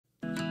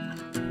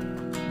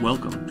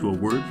Welcome to A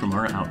Word from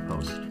Our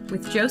Outpost,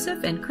 with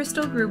Joseph and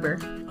Crystal Gruber,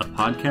 a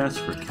podcast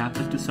for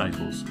Catholic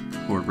disciples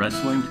who are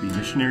wrestling to be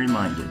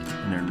missionary-minded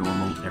in their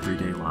normal,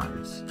 everyday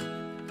lives.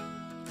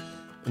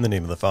 In the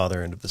name of the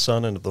Father, and of the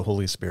Son, and of the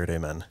Holy Spirit,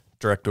 amen.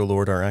 Direct, O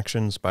Lord, our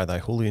actions by thy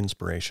holy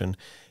inspiration,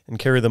 and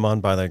carry them on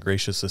by thy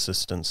gracious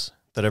assistance,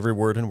 that every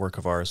word and work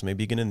of ours may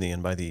begin in thee,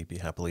 and by thee be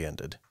happily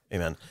ended.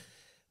 Amen.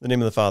 In the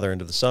name of the Father, and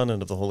of the Son,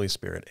 and of the Holy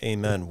Spirit,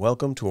 amen.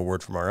 Welcome to A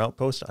Word from Our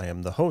Outpost. I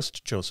am the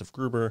host, Joseph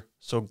Gruber.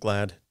 So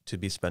glad to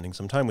be spending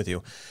some time with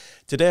you.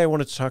 Today I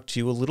wanted to talk to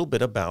you a little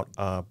bit about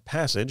a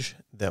passage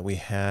that we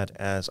had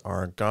as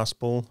our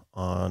gospel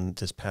on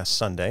this past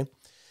Sunday,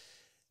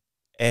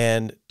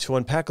 and to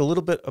unpack a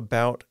little bit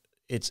about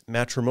its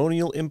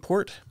matrimonial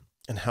import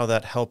and how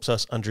that helps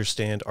us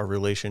understand our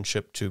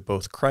relationship to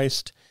both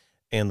Christ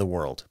and the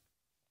world.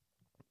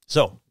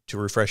 So, to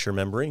refresh your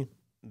memory,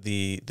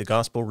 the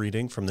gospel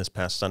reading from this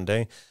past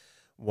Sunday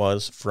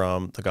was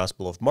from the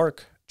Gospel of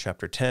Mark,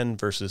 chapter 10,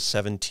 verses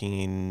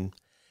 17,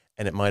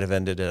 and it might have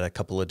ended at a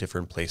couple of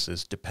different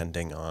places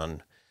depending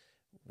on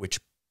which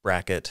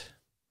bracket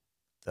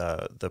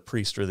the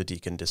priest or the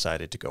deacon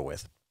decided to go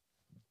with.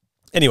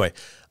 Anyway,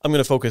 I'm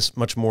going to focus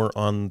much more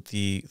on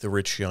the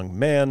rich young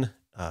man.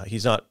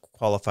 He's not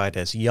qualified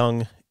as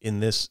young in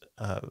this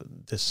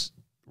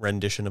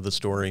rendition of the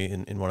story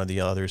in one of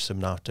the other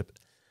synoptic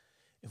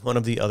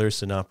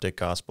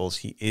gospels.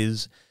 He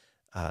is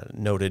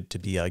noted to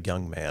be a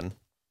young man,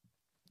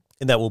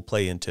 and that will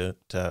play into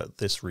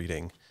this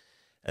reading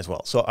as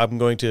well. So I'm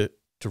going to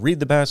read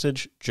the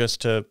passage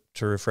just to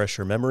refresh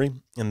your memory,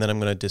 and then I'm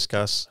going to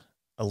discuss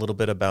a little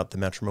bit about the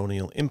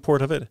matrimonial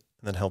import of it, and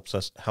then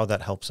how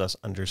that helps us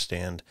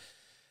understand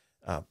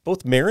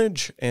both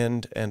marriage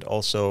and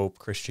also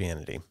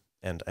Christianity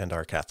and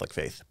our Catholic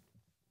faith.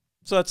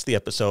 So that's the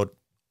episode.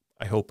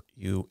 I hope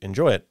you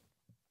enjoy it.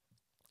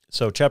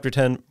 So chapter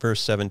 10, verse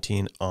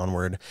 17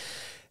 onward.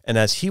 And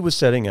as he was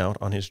setting out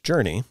on his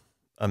journey,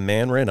 a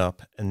man ran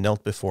up and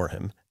knelt before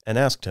him and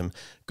asked him,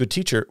 "Good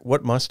teacher,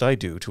 what must I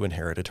do to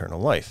inherit eternal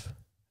life?"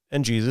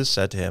 And Jesus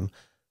said to him,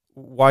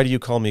 "Why do you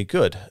call me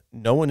good?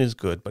 No one is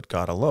good but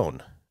God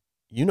alone.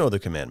 You know the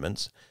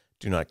commandments.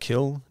 Do not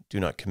kill, do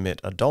not commit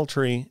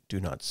adultery, do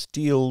not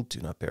steal,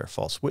 do not bear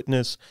false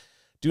witness,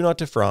 do not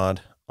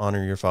defraud,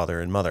 honor your father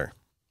and mother."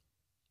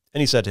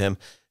 And he said to him,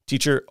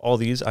 "Teacher, all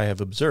these I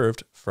have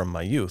observed from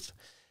my youth."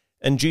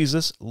 And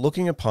Jesus,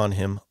 looking upon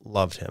him,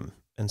 loved him,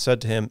 and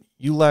said to him,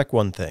 "You lack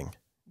one thing.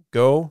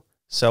 Go,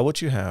 sell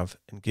what you have,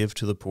 and give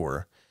to the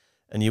poor,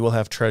 and you will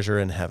have treasure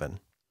in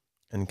heaven.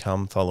 And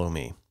come, follow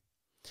me."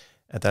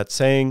 At that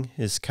saying,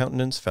 his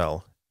countenance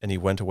fell, and he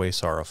went away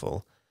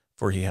sorrowful,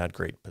 for he had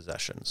great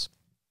possessions.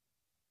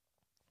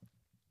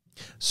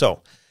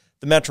 So,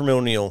 the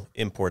matrimonial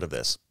import of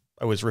this.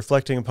 I was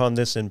reflecting upon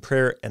this in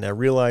prayer, and I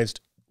realized,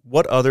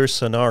 what other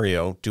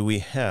scenario do we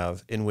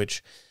have in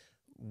which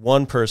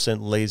one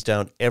person lays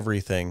down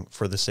everything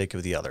for the sake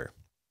of the other?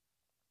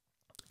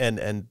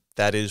 And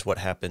that is what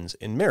happens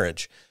in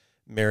marriage.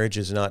 Marriage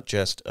is not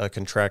just a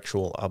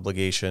contractual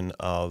obligation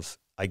of,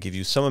 I give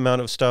you some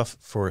amount of stuff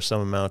for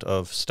some amount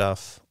of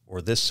stuff,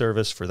 or this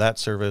service for that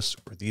service,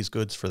 or these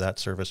goods for that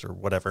service, or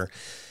whatever.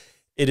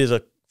 It is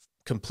a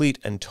complete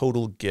and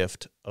total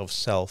gift of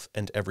self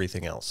and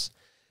everything else.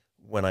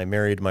 When I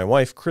married my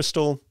wife,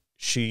 Crystal,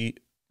 she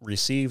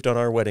received on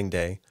our wedding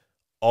day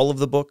all of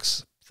the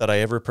books that I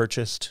ever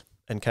purchased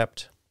and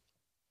kept.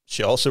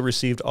 She also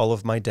received all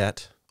of my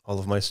debt, all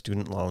of my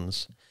student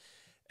loans,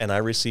 and I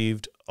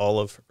received all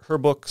of her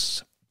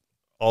books,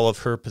 all of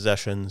her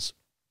possessions.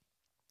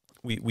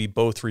 We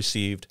both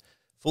received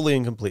fully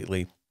and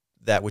completely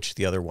that which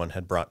the other one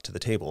had brought to the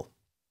table.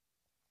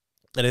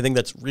 And I think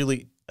that's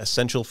really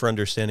essential for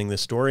understanding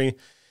this story,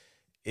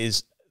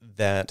 is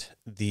that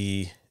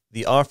the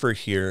offer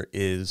here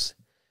is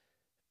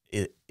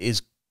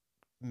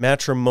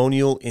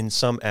matrimonial in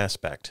some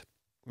aspect.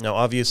 Now,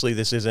 obviously,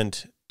 this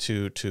isn't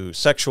to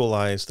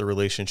sexualize the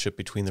relationship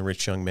between the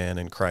rich young man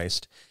and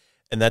Christ,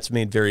 and that's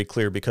made very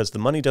clear because the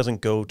money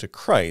doesn't go to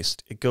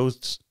Christ, it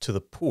goes to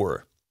the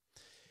poor.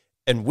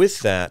 And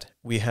with that,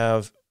 we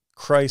have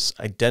Christ's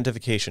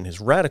identification, his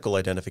radical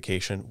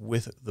identification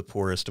with the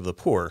poorest of the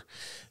poor.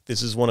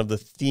 This is one of the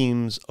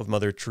themes of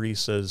Mother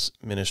Teresa's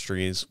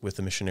ministries with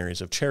the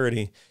Missionaries of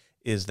Charity,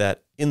 is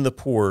that in the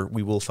poor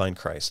we will find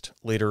Christ.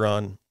 Later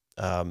on,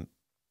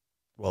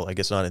 well, I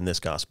guess not in this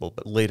gospel,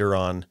 but later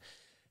on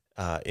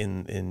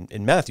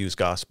in Matthew's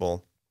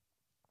gospel,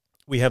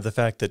 we have the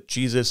fact that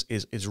Jesus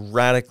is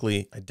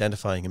radically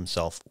identifying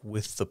himself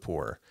with the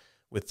poor,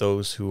 with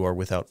those who are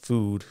without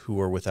food,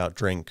 who are without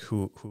drink,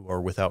 who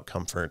are without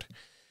comfort.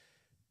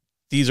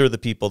 These are the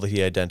people that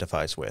he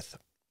identifies with.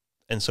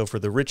 And so for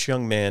the rich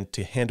young man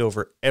to hand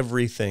over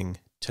everything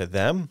to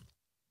them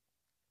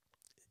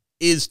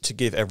is to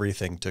give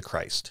everything to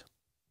Christ.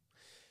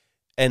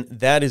 And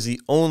that is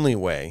the only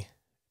way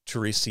to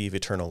receive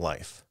eternal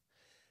life.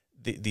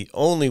 The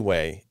only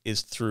way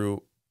is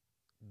through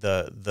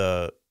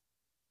the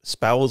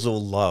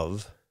spousal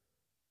love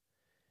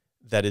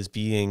that is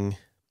being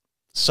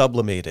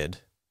sublimated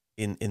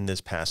in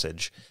this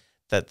passage,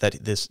 that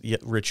this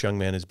rich young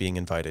man is being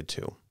invited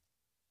to.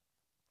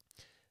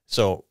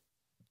 So,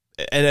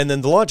 and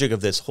then the logic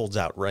of this holds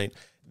out, right?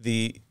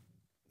 The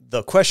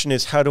question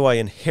is, how do I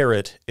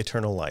inherit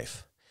eternal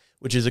life?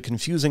 Which is a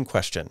confusing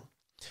question,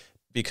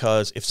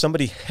 because if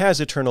somebody has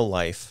eternal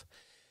life,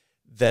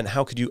 then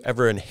how could you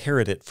ever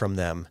inherit it from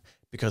them?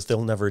 Because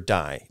they'll never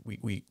die.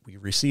 We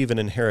receive an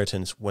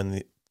inheritance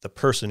when the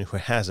person who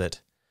has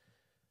it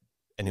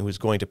and who is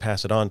going to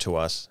pass it on to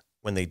us,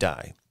 when they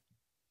die.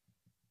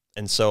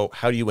 And so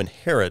how do you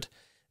inherit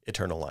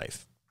eternal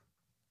life?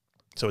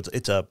 So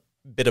it's a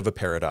bit of a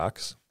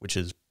paradox, which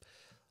is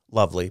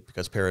lovely,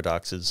 because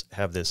paradoxes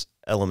have this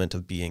element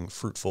of being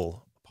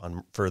fruitful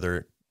upon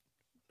further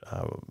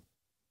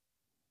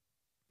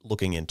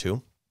looking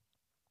into.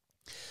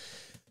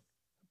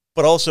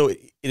 But also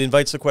it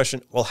invites the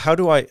question, well, how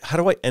do I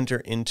enter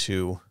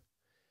into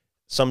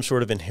some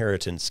sort of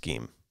inheritance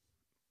scheme,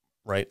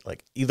 right?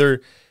 Like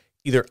either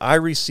I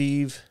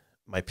receive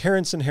my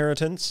parents'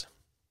 inheritance,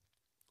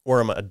 or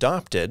I'm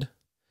adopted,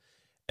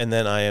 and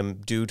then I am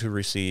due to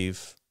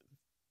receive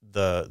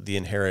the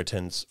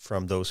inheritance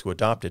from those who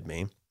adopted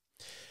me.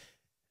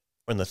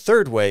 And the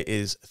third way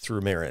is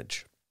through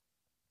marriage.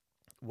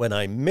 When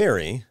I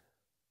marry,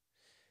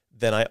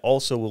 then I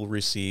also will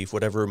receive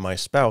whatever my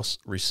spouse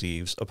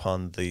receives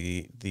upon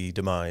the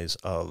demise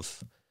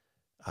of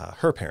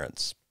her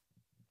parents.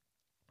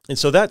 And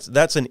so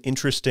that's an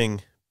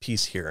interesting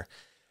piece here.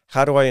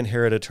 How do I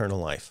inherit eternal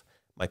life?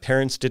 My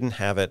parents didn't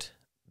have it.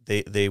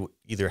 They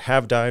either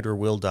have died or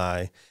will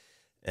die.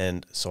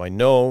 And so I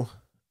know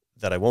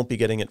that I won't be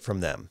getting it from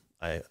them.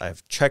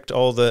 I've checked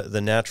all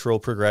the natural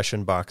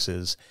progression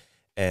boxes,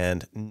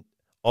 and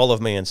all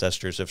of my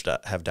ancestors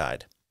have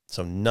died.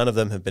 So none of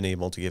them have been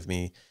able to give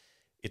me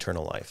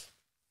eternal life.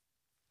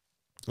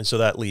 And so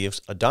that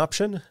leaves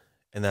adoption,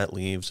 and that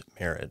leaves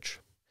marriage.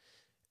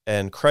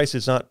 And Christ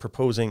is not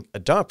proposing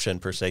adoption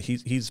per se.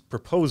 He's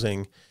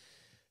proposing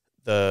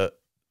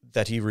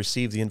that he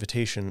received the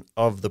invitation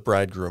of the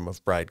bridegroom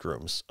of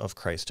bridegrooms, of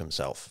Christ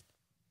himself.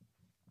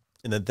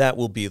 And that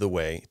will be the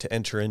way to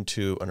enter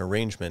into an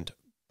arrangement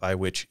by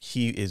which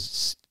he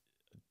is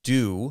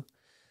due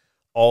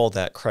all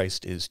that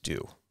Christ is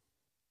due.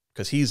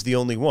 Because he's the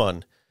only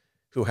one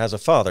who has a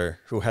Father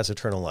who has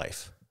eternal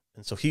life.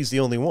 And so he's the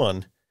only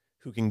one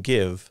who can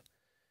give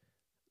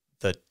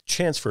the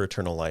chance for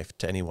eternal life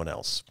to anyone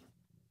else.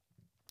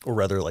 Or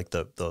rather, like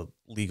the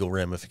legal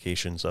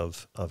ramifications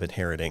of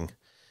inheriting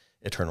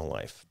eternal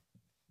life.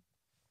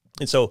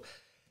 And so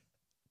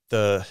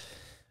the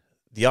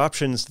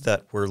options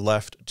that were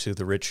left to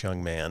the rich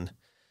young man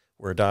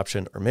were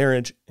adoption or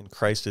marriage, and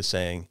Christ is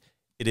saying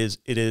it is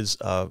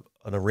an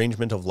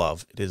arrangement of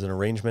love. It is an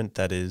arrangement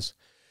that is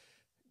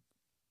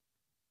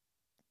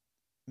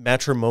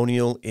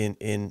matrimonial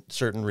in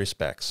certain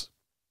respects.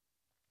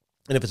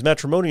 And if it's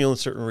matrimonial in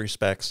certain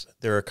respects,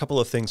 there are a couple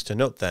of things to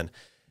note then,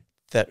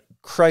 that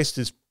Christ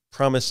is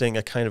promising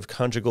a kind of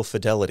conjugal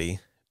fidelity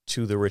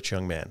to the rich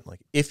young man. Like,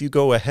 if you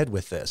go ahead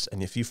with this,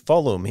 and if you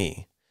follow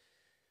me,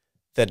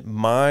 that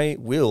my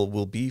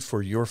will be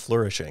for your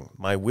flourishing.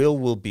 My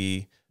will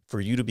be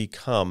for you to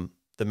become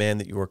the man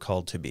that you are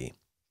called to be.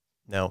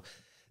 Now,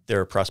 there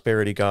are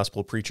prosperity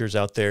gospel preachers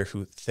out there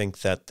who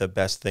think that the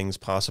best things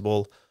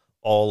possible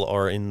all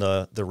are in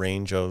the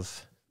range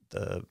of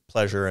the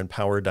pleasure and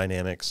power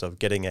dynamics of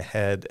getting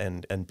ahead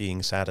and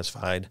being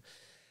satisfied.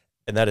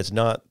 And that is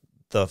not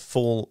the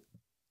full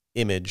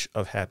image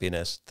of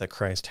happiness that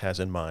Christ has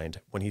in mind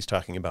when he's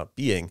talking about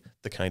being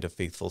the kind of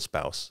faithful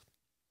spouse.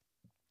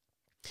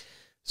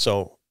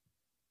 So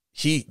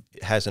he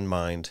has in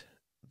mind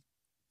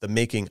the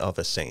making of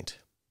a saint,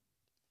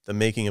 the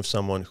making of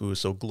someone who is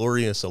so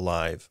gloriously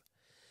alive,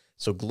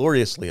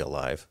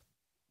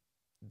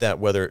 that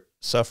whether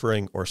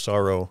suffering or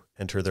sorrow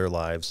enter their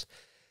lives,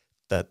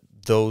 that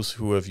those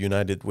who have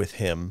united with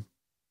him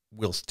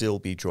will still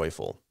be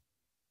joyful,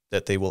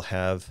 that they will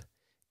have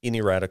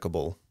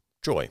ineradicable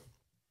joy.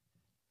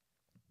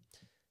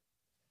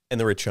 And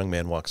the rich young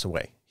man walks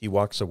away. He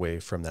walks away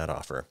from that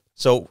offer.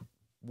 So,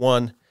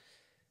 one,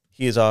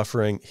 he is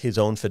offering his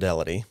own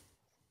fidelity.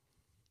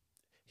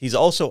 He's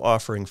also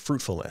offering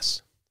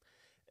fruitfulness.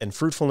 And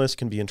fruitfulness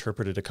can be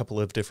interpreted a couple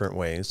of different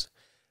ways.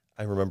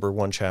 I remember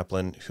one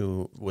chaplain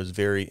who was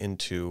very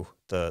into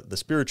the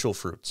spiritual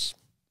fruits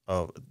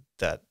of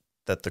that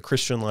the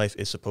Christian life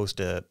is supposed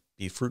to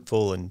be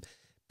fruitful in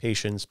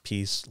patience,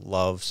 peace,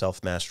 love,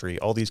 self-mastery,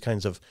 all these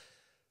kinds of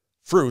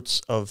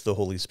fruits of the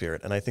Holy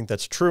Spirit. And I think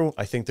that's true.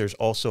 I think there's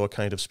also a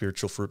kind of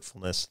spiritual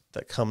fruitfulness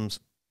that comes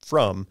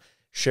from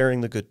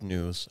sharing the good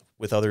news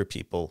with other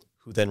people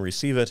who then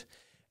receive it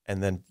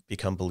and then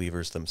become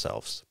believers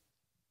themselves.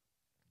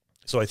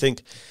 So I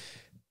think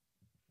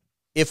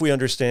if we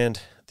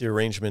understand the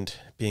arrangement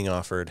being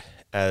offered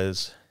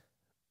as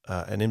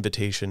an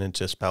invitation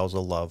into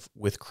spousal love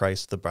with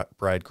Christ the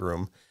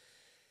bridegroom,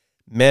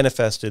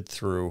 manifested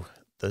through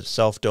the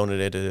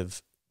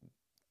self-donative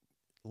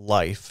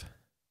life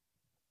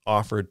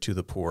offered to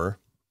the poor,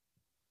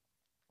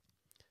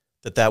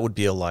 that would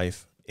be a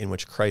life in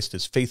which Christ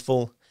is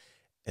faithful,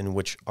 in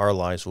which our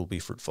lives will be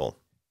fruitful.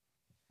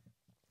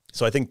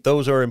 So I think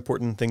those are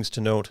important things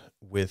to note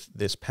with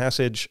this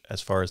passage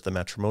as far as the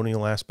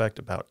matrimonial aspect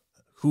about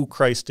who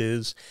Christ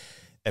is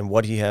and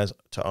what he has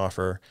to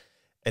offer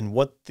and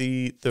what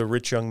the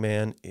rich young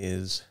man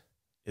is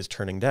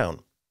turning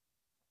down.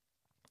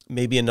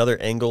 Maybe another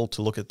angle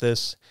to look at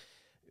this,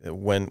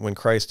 when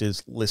Christ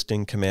is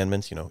listing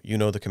commandments, you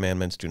know the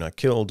commandments: do not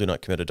kill, do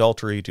not commit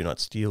adultery, do not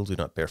steal, do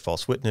not bear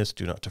false witness,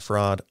 do not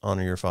defraud,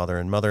 honor your father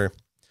and mother.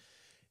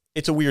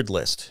 It's a weird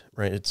list,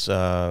 right? It's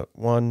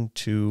 1,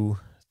 2,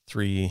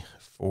 3,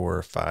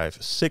 4,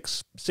 5,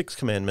 6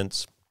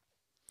 commandments.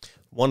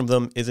 One of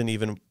them isn't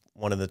even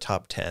one of the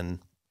top 10,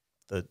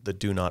 the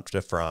do not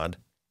defraud.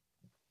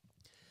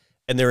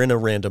 And they're in a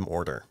random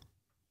order.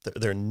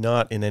 They're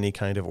not in any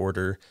kind of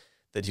order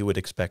that you would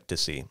expect to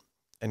see.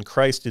 And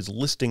Christ is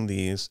listing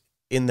these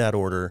in that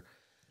order,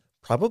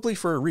 probably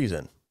for a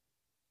reason.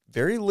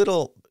 Very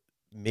little,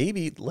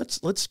 maybe, let's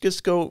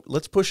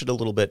push it a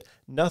little bit.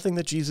 Nothing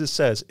that Jesus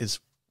says is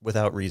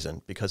without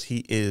reason, because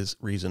he is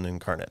reason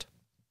incarnate.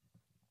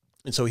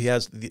 And so he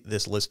has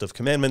this list of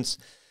commandments,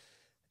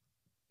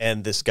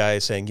 and this guy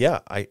is saying, yeah,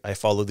 I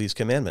follow these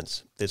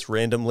commandments. This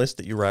random list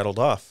that you rattled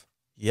off,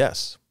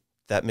 yes,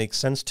 that makes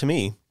sense to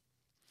me.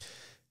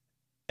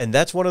 And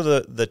that's one of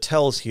the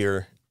tells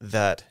here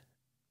that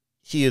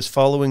he is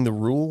following the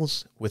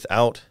rules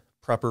without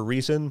proper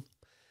reason,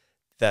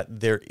 that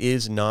there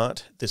is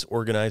not this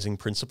organizing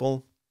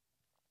principle.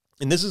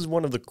 And this is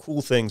one of the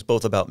cool things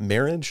both about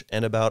marriage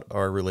and about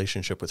our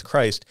relationship with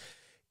Christ,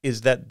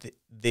 is that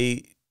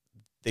they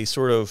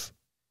sort of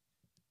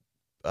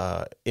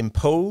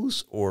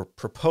impose or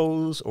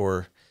propose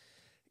or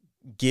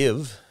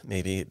give,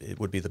 maybe it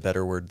would be the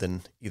better word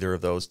than either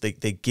of those. They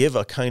give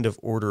a kind of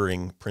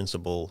ordering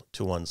principle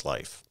to one's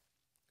life,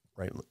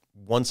 right?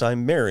 Once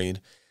I'm married,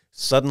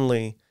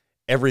 suddenly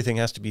everything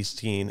has to be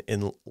seen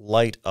in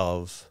light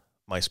of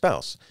my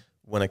spouse.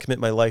 When I commit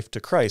my life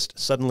to Christ,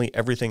 suddenly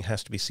everything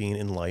has to be seen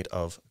in light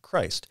of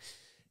Christ.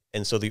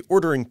 And so the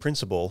ordering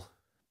principle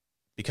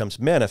becomes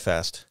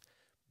manifest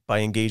by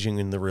engaging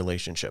in the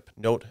relationship.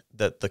 Note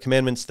that the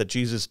commandments that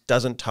Jesus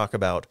doesn't talk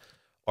about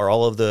are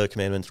all of the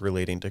commandments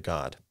relating to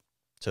God,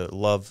 to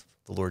love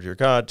the Lord your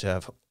God, to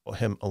have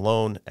him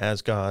alone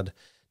as God,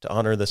 to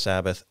honor the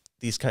Sabbath,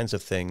 these kinds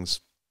of things.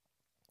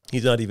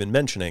 He's not even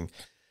mentioning,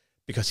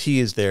 because he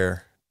is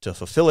there to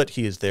fulfill it.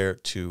 He is there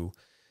to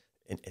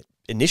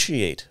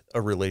initiate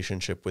a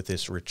relationship with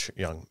this rich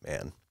young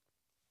man.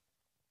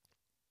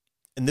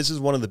 And this is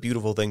one of the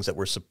beautiful things that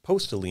we're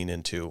supposed to lean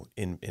into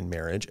in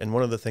marriage, and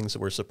one of the things that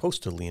we're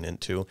supposed to lean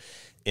into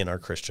in our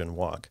Christian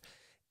walk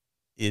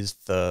is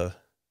the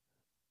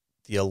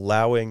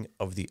allowing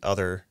of the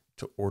other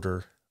to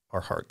order our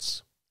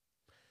hearts.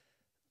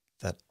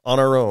 That on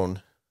our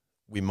own,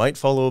 we might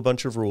follow a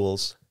bunch of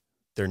rules.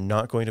 They're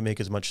not going to make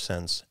as much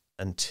sense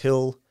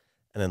until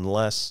and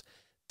unless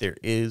there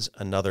is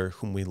another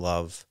whom we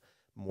love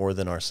more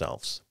than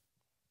ourselves.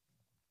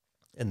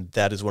 And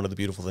that is one of the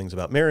beautiful things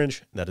about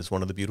marriage. That is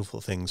one of the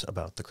beautiful things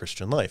about the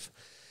Christian life.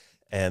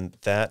 And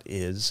that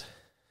is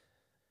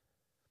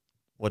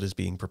what is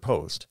being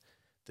proposed.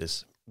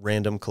 This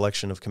random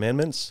collection of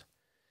commandments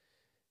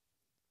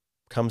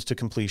comes to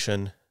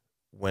completion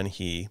when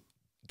he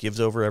gives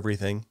over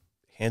everything,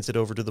 hands it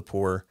over to the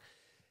poor,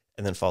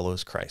 and then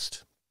follows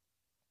Christ.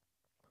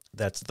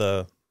 That's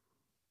the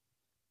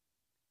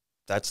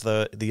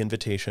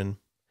invitation,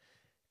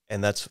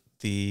 and that's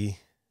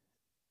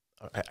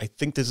I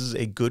think this is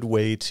a good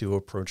way to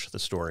approach the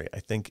story. I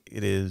think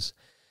it is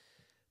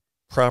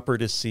proper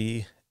to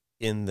see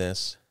in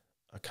this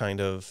a kind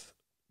of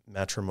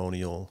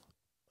matrimonial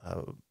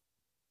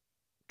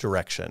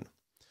direction.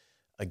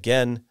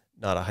 Again,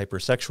 not a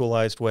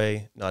hypersexualized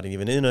way, not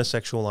even in a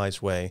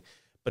sexualized way,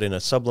 but in a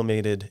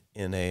sublimated,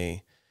 in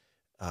a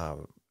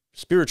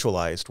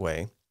spiritualized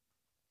way,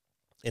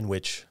 in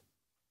which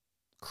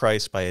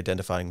Christ, by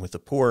identifying with the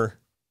poor,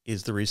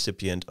 is the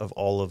recipient of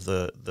all of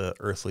the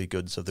earthly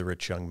goods of the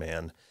rich young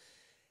man.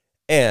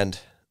 And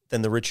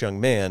then the rich young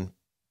man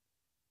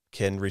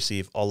can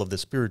receive all of the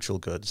spiritual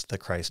goods that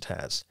Christ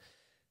has.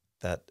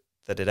 That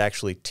it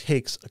actually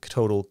takes a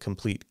total,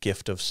 complete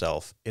gift of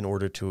self in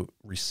order to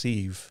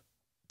receive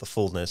the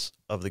fullness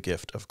of the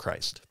gift of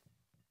Christ.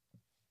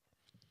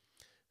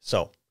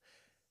 So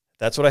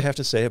that's what I have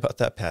to say about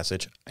that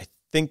passage. I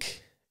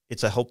think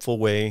it's a helpful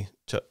way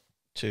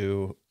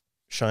to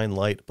shine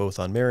light both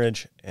on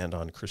marriage and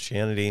on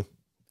Christianity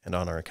and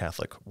on our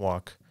Catholic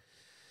walk.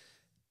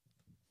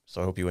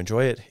 So I hope you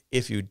enjoy it.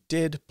 If you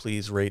did,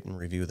 please rate and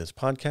review this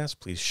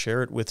podcast. Please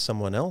share it with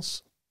someone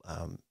else.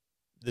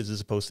 This is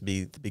supposed to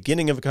be the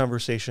beginning of a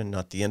conversation,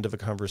 not the end of a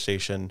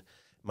conversation.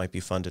 It might be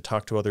fun to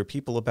talk to other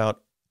people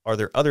about, are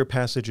there other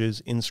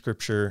passages in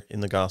Scripture,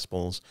 in the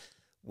Gospels,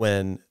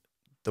 when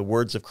the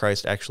words of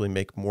Christ actually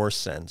make more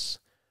sense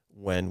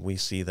when we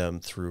see them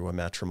through a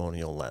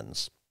matrimonial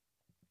lens?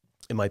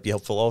 It might be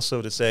helpful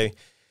also to say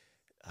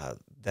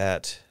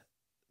that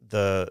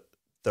the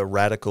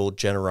radical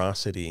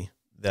generosity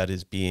that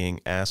is being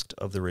asked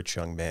of the rich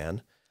young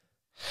man,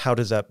 how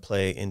does that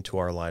play into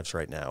our lives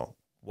right now?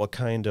 What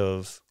kind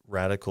of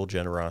radical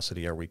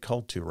generosity are we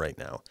called to right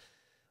now?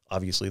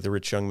 Obviously, the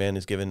rich young man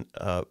is given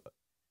a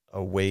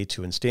way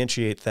to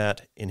instantiate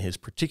that in his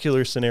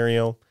particular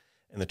scenario,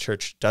 and the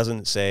church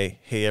doesn't say,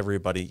 hey,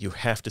 everybody, you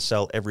have to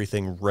sell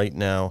everything right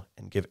now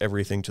and give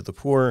everything to the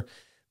poor.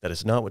 That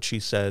is not what she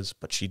says,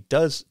 but she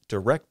does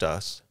direct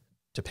us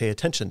to pay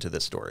attention to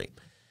this story.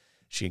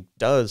 She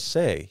does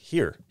say,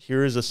 here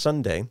is a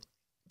Sunday.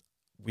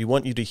 We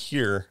want you to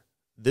hear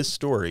this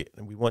story,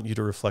 and we want you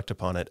to reflect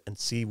upon it and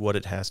see what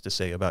it has to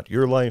say about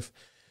your life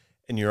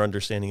and your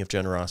understanding of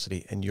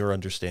generosity and your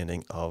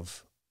understanding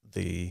of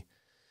the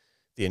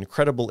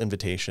incredible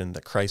invitation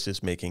that Christ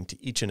is making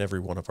to each and every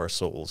one of our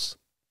souls.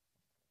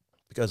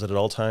 Because at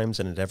all times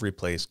and at every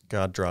place,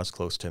 God draws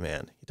close to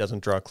man. He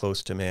doesn't draw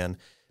close to man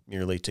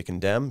merely to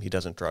condemn. He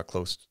doesn't draw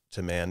close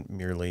to man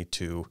merely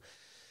to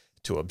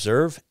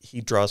observe.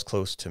 He draws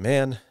close to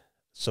man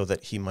so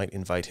that he might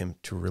invite him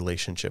to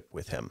relationship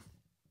with him.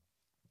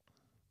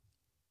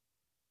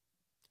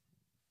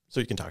 So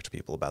you can talk to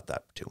people about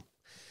that too.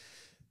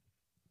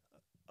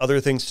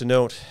 Other things to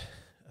note,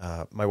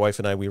 my wife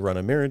and I, we run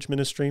a marriage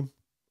ministry.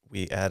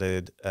 We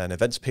added an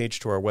events page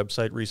to our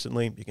website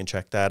recently. You can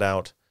check that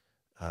out.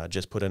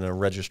 Just put in a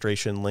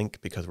registration link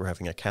because we're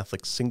having a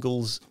Catholic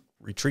Singles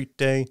Retreat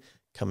Day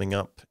coming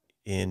up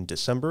in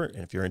December.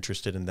 And if you're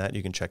interested in that,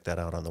 you can check that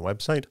out on the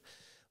website.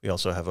 We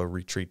also have a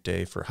retreat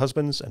day for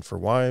husbands and for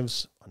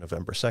wives on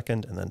November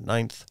 2nd and then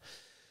 9th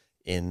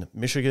in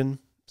Michigan.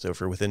 So if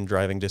you're within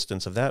driving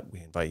distance of that, we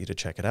invite you to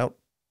check it out.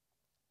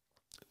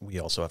 We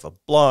also have a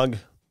blog,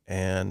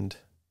 and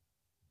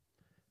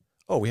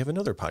we have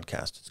another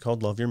podcast. It's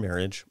called Love Your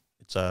Marriage.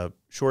 It's a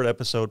short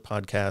episode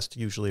podcast,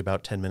 usually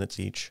about 10 minutes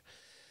each,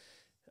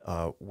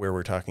 where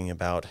we're talking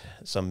about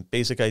some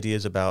basic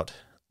ideas about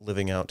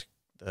living out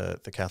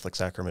the Catholic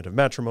sacrament of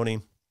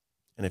matrimony.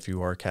 And if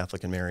you are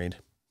Catholic and married,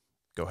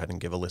 go ahead and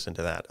give a listen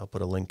to that. I'll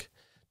put a link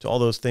to all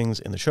those things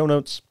in the show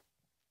notes.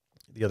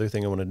 The other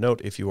thing I want to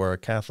note, if you are a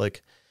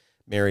Catholic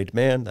married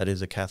man, that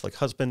is a Catholic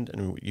husband,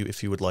 and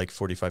if you would like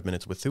 45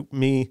 minutes with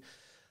me,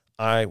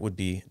 I would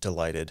be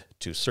delighted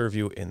to serve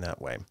you in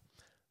that way.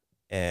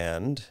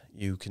 And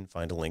you can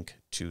find a link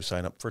to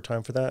sign up for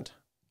time for that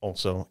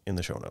also in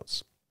the show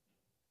notes.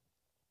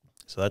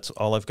 So that's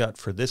all I've got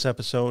for this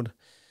episode.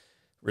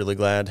 Really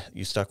glad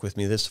you stuck with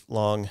me this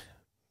long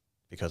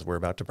because we're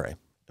about to pray.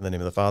 In the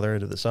name of the Father,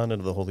 and of the Son, and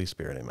of the Holy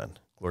Spirit, amen.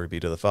 Glory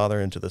be to the Father,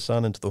 and to the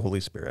Son, and to the Holy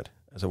Spirit,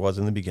 as it was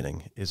in the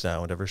beginning, is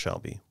now, and ever shall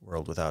be,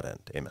 world without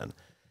end. Amen. In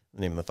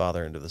the name of the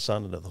Father, and of the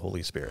Son, and of the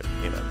Holy Spirit.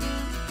 Amen.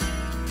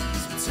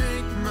 So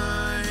take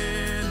my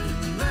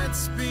hand and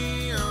let's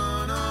be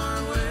on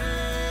our way.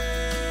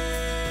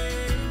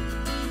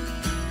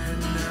 And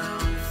now,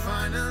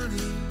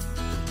 finally,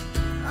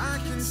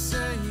 I can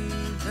say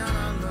that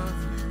I love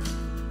you.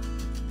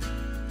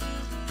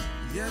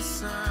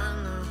 Yes,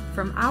 I love you.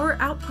 From our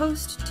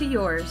outpost to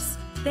yours,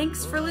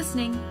 thanks for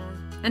listening.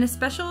 And a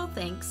special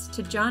thanks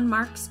to John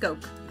Mark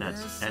Skoch.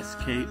 That's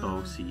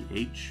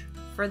Skoch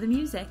For the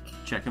music.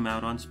 Check him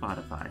out on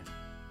Spotify.